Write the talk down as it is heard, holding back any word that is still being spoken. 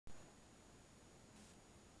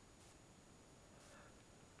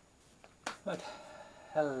Right,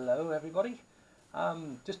 hello everybody.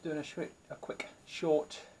 Just doing a quick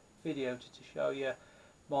short video to show you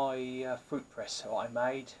my fruit press that I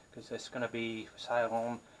made, because it's going to be for sale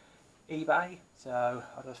on eBay, so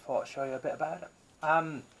I just thought I'd show you a bit about it.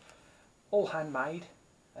 All handmade,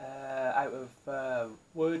 out of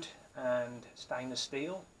wood and stainless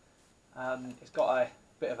steel. It's got a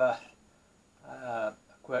bit of a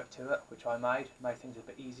quirk to it which I made things a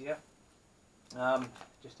bit easier.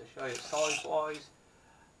 Just to show you size wise,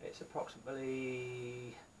 it's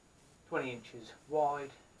approximately 20 inches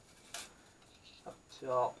wide. Up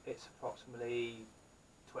top it's approximately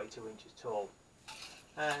 22 inches tall,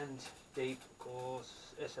 and deep of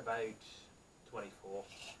course it's about 24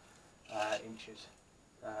 inches.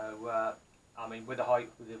 I mean, with the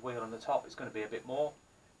height, with the wheel on the top, it's going to be a bit more.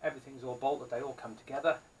 Everything's all bolted, they all come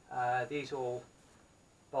together. These all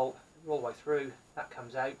bolt all the way through, that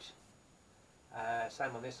comes out.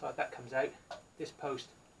 Same on this side, that comes out, this post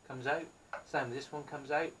comes out, same as this one comes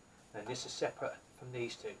out, and this is separate from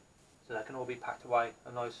these two, so they can all be packed away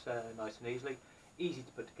nice and easily. Easy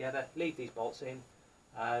to put together. Leave these bolts in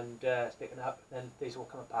and stick them up, then these will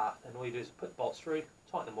come apart. Then all you do is put the bolts through,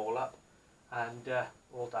 tighten them all up, and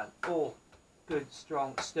all done. All good,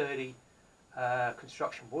 strong, sturdy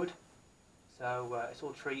construction wood, so it's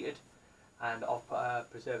all treated, and I've put a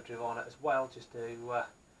preservative on it as well, just to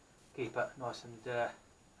keep it nice and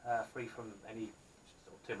free from any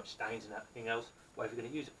too much stains and everything else, whatever you're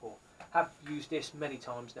going to use it for. Have used this many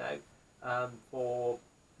times now for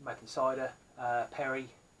making cider, perry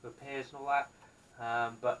for pears and all that,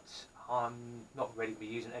 but I'm not ready to be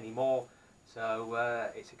using it anymore, so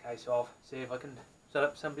it's a case of see if I can set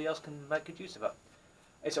up somebody else can make good use of it.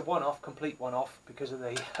 It's a one-off, complete one-off, because of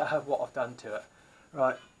the what I've done to it.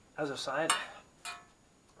 Right, as I was saying,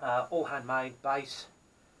 all handmade base.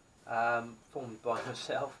 Formed by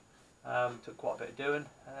myself, took quite a bit of doing,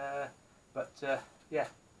 but yeah,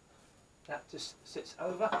 that just sits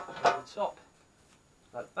over the top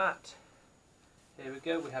like that. Here we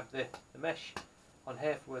go, we have the mesh on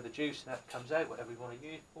here for where the juice and that comes out, whatever you want to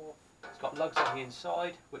use it for. It's got lugs on the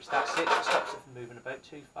inside, which that sits, it stops it from moving about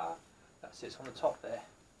too far. That sits on the top there.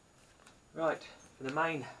 Right, for the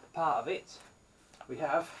main part of it, we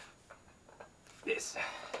have this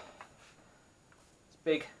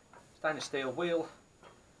big stainless steel wheel,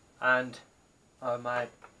 and I made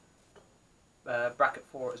a bracket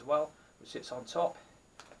for it as well, which sits on top.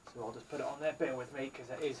 So I'll just put it on there. Bear with me because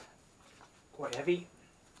it is quite heavy.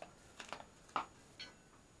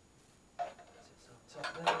 Sits on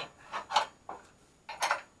top there.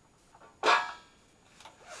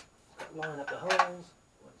 Line up the holes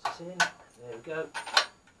once it's in. There we go.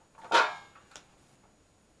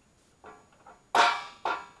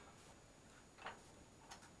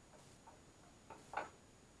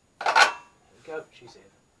 She's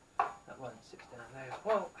in. That one sits down there as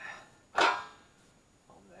well.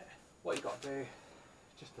 On there. What you've got to do,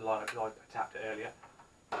 just to line up like I tapped it earlier.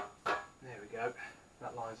 There we go.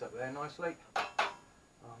 That lines up there nicely.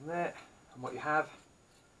 On there. And what you have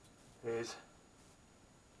is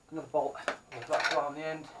another bolt with that on the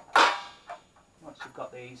end. Once you've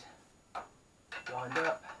got these lined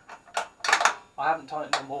up, I haven't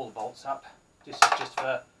tightened them all the bolts up. Just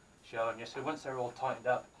for showing you. So once they're all tightened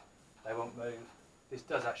up, they won't move. This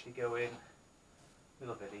does actually go in a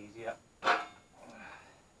little bit easier. There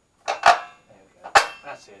we go.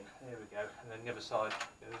 That's in. There we go. And then the other side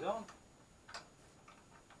goes on.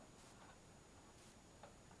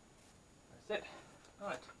 That's it.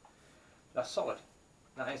 Right. That's solid.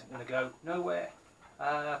 That isn't going to go nowhere.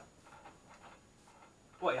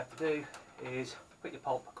 What you have to do is put your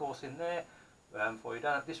pulp, of course, in there. Before you're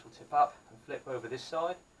done, this will tip up and flip over this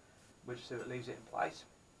side, which so it leaves it in place.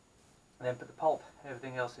 And then put the pulp,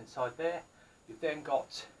 everything else inside there. You've then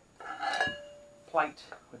got plate,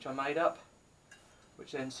 which I made up,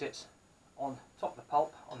 which then sits on top of the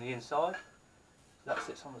pulp on the inside. So that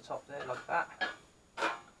sits on the top there like that.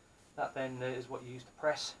 That then is what you use to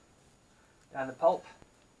press down the pulp.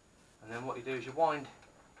 And then what you do is you wind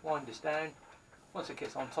this down. Once it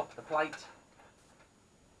gets on top of the plate,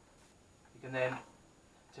 you can then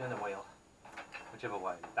turn the wheel, whichever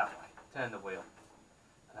way, that way. Turn the wheel.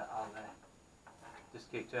 On there. Just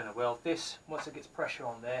keep turning the wheel. This, once it gets pressure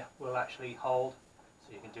on there, will actually hold,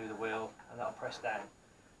 so you can do the wheel, and that'll press down.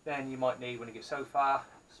 Then you might need, when you get so far,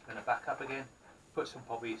 spin it back up again. Put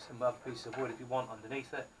probably some other pieces of wood if you want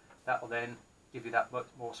underneath it. That will then give you that much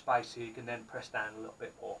more space, so you can then press down a little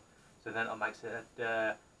bit more. So then it makes it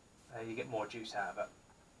you get more juice out of it.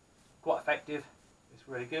 Quite effective. It's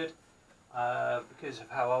really good. Because of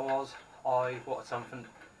how I wanted something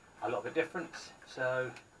a little bit different,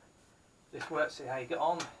 so this works, see how you get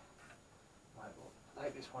on. Right, we'll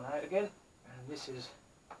take this one out again, and this is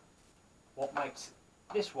what makes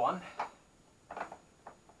this one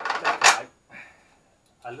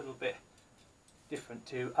a little bit different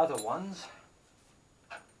to other ones.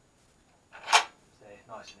 So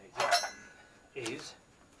nice and easy.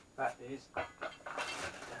 Fact is,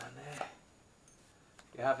 down there,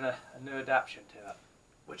 you have a new adaptation to it,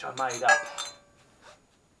 which I made up,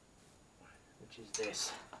 which is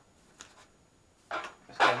this.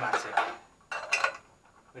 It's Gametic,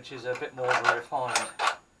 which is a bit more refined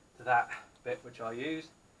to that bit which I use,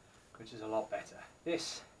 which is a lot better.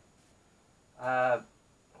 This, I'll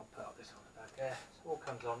put up this on the back there, it all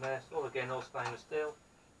comes on there, it's all again all stainless steel.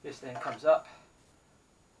 This then comes up,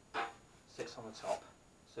 sits on the top,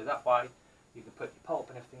 so that way you can put your pulp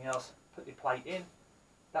and everything else, put your plate in,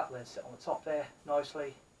 that will then sit on the top there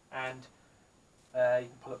nicely, and you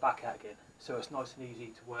can pull it back out again, so it's nice and easy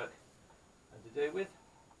to work and to do with.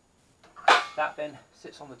 That then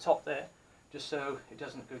sits on the top there, just so it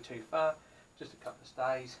doesn't go too far, just a couple of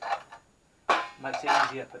stays. Makes it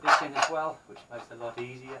easier. Put this in as well, which makes it a lot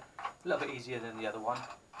easier, a little bit easier than the other one.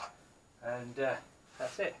 And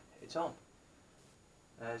that's it, it's on.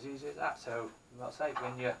 As easy as that. So, like I say,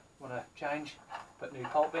 when you want to change, put new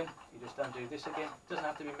pulp in, you just undo this again. It doesn't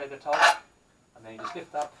have to be mega tight. And then you just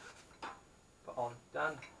lift up, put on,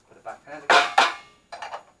 done, put it back down again.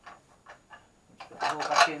 Put it all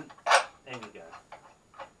back in, there you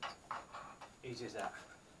go. Easy as that.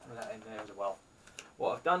 Put that in there as well.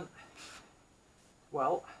 What I've done,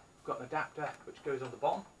 well, I've got an adapter which goes on the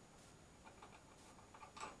bottom.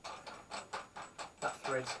 That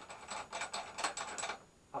threads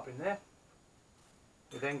up in there.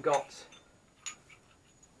 We then got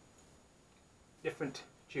different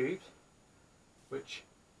tubes, which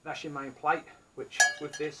that's your main plate, which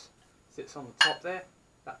with this sits on the top there.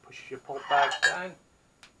 That pushes your pulp bags down.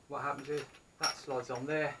 What happens is that slides on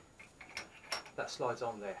there, that slides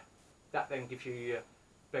on there. That then gives you your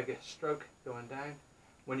bigger stroke going down.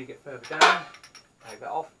 When you get further down, take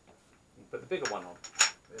that off, and put the bigger one on.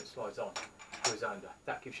 It slides on, goes under.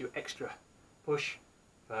 That gives you extra push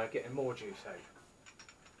for getting more juice out.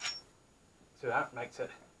 So that makes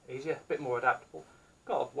it easier, a bit more adaptable.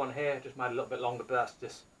 Got one here, just made a little bit longer, but that's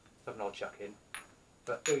just something I'll chuck in.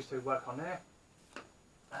 But those two work on there.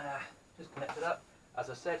 Just connect it up. As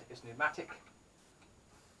I said, it's pneumatic.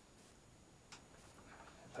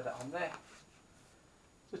 Put that on there.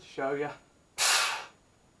 Just to show you.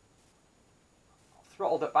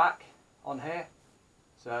 Throttled it back on here,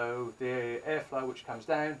 so the airflow which comes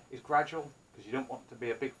down is gradual, because you don't want to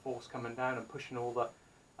be a big force coming down and pushing all the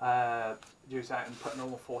juice out and putting all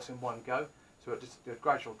the force in one go. So it just goes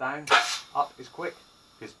gradual down. Up is quick,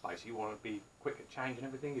 because basically you want to be quick at changing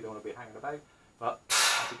everything, you don't want to be hanging about. But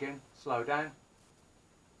up again, slow down,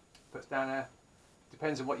 puts down there.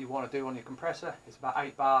 Depends on what you want to do on your compressor. It's about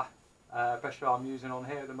 8 bar pressure I'm using on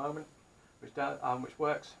here at the moment, which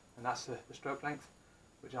works, and that's the stroke length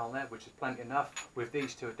which on there, which is plenty enough. With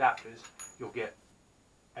these two adapters, you'll get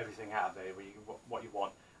everything out of there what you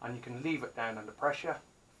want, and you can leave it down under pressure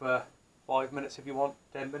for 5 minutes if you want,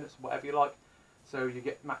 10 minutes, whatever you like, so you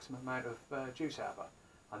get maximum amount of juice out of it,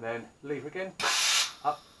 and then leave again,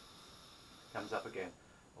 up, comes up again,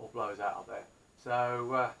 all blows out of there.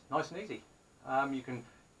 So nice and easy. You can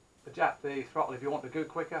adjust the throttle if you want to go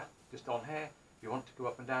quicker, just on here. If you want to go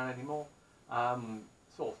up and down anymore,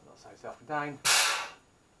 sort of, let's say, up and down.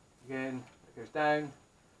 Again, it goes down.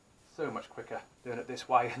 So much quicker doing it this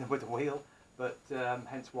way than with the wheel, but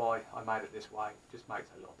hence why I made it this way. Just makes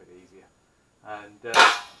it a little bit easier. And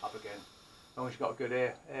up again. As long as you've got a good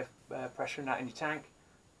air pressure in that in your tank,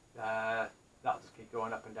 that'll just keep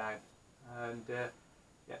going up and down. And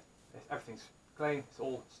yeah, everything's clean. It's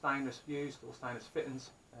all stainless used, all stainless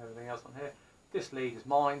fittings, everything else on here. This lead is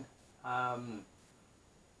mine.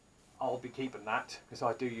 I'll be keeping that because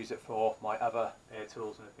I do use it for my other air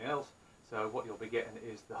tools and everything else. So what you'll be getting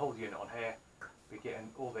is the whole unit on here. Be getting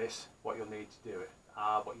all this, what you'll need to do it.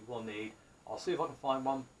 What you will need, I'll see if I can find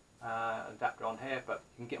one adapter on here, but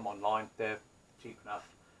you can get them online. They're cheap enough,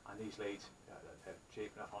 and these leads they're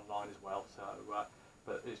cheap enough online as well. So,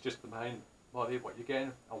 but it's just the main body. What you're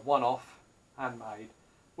getting, a one-off, handmade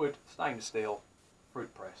wood, stainless steel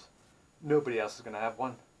fruit press. Nobody else is going to have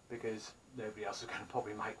one, because nobody else is going to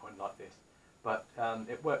probably make one like this. But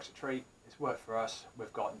it works a treat. It's worked for us. We've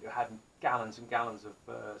had gallons and gallons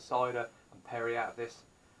of cider and perry out of this,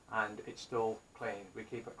 and it's still clean. We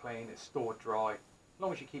keep it clean. It's stored dry. As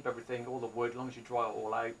long as you keep everything, all the wood, as long as you dry it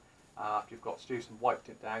all out, after you've got juice and wiped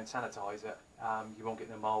it down, sanitize it, you won't get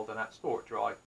no mould and that. Store it dry.